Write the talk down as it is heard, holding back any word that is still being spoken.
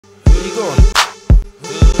Where you going? Hood.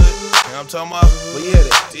 You know I'm talking about? Where you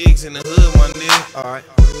headed? Digs in the hood, my nigga. Alright.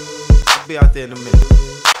 I'll be out there in a minute.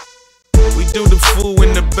 We do the fool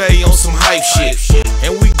in the bay on some hype shit.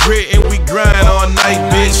 And we grit and we grind all night,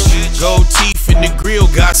 bitch. Gold teeth in the grill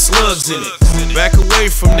got slugs in it. Back away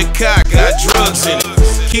from the car, got drugs in it.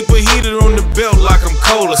 Keep a heater on the belt like I'm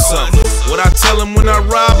cold or something. What I tell him when I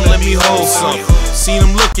rob him, let me hold something. Seen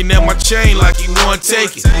him looking at my chain like he won't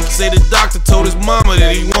take it. Say the doctor told his mama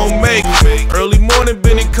that he won't make it. Early morning,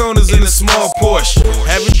 bending corners in a small Porsche.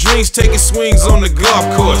 Having drinks, taking swings on the golf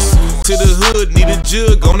course. To the hood, need a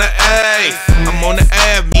jug on the A. I'm on the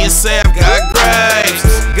Ave, me and Sav got graves.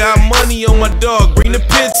 Got money on my dog, bring the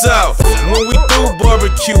pits out. When we do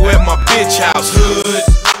barbecue at my bitch house. Hood,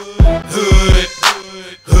 hood,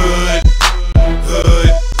 hood,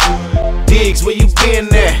 hood. Diggs, where you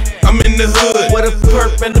been at? I'm in the hood. Where the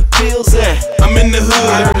perp and the pills at? I'm in the hood.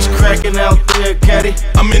 I heard it's cracking out there, catty.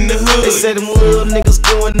 I'm in the hood. They say them little niggas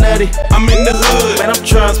going nutty. I'm in the hood. Man, I'm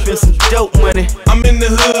trying to spend some dope money. I'm in the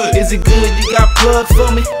hood. Is it good? You got plug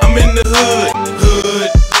for me? I'm in the hood. Hood,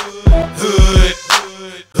 hood,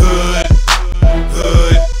 hood,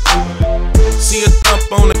 hood. See a thump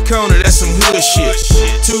on the corner, that's some hood shit.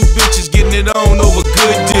 Two bitches getting it on over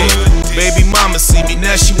good dick. Baby mama see me,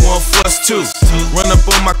 now she want fuss too. Run up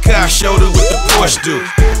on my car, shoulder with the Porsche do.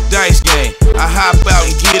 Dice game, I hop out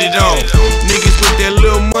and get it on. Niggas with that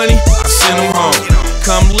little money, I send them home.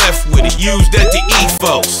 Come left with it, use that to eat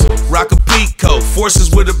folks. Rock a peak coat,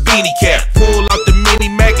 forces with a beanie cap. Pull out the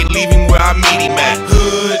mini Mac and leave him where I meet him at.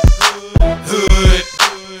 Hood, hood,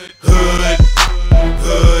 hood,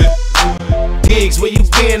 hood. Diggs, where you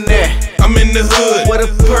been at? I'm in the hood. Where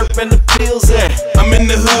the perp and the pills at? I'm in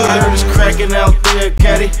the hood. I heard it's cracking out there,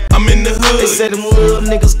 catty. I'm in the hood. They say them little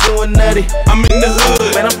niggas going nutty. I'm in the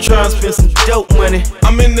hood. Man, I'm trying to spend some dope money.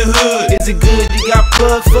 I'm in the hood. Is it good? You got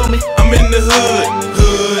plug for me? I'm in the hood.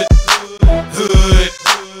 Hood, hood,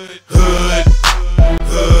 hood,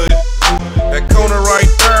 hood. That corner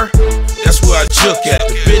right there, that's where I juke at.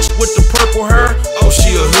 The bitch with the purple hair, oh,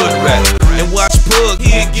 she a hood rat. And watch Pug,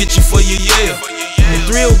 he'll get you for your yeah. And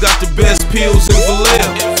Thrill got the best pills in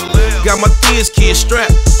Valliere. Got my Thiz kid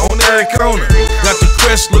strapped on every corner. Got the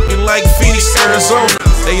crest looking like Phoenix, Arizona.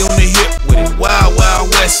 They on the hip with it, wild, wild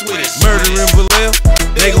west with it. Murder in Valliere,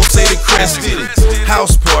 they gon' say the crest did it.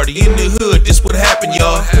 House party in the hood, this what happened,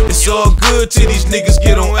 y'all. It's all good till these niggas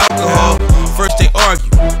get on alcohol. First they argue,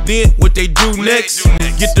 then what they do next?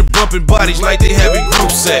 Get the bumping bodies like they having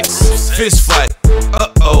group sex. Fist fight,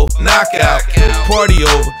 uh-oh, knockout. Party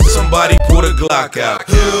over, somebody pull the Glock out.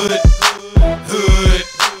 Hood,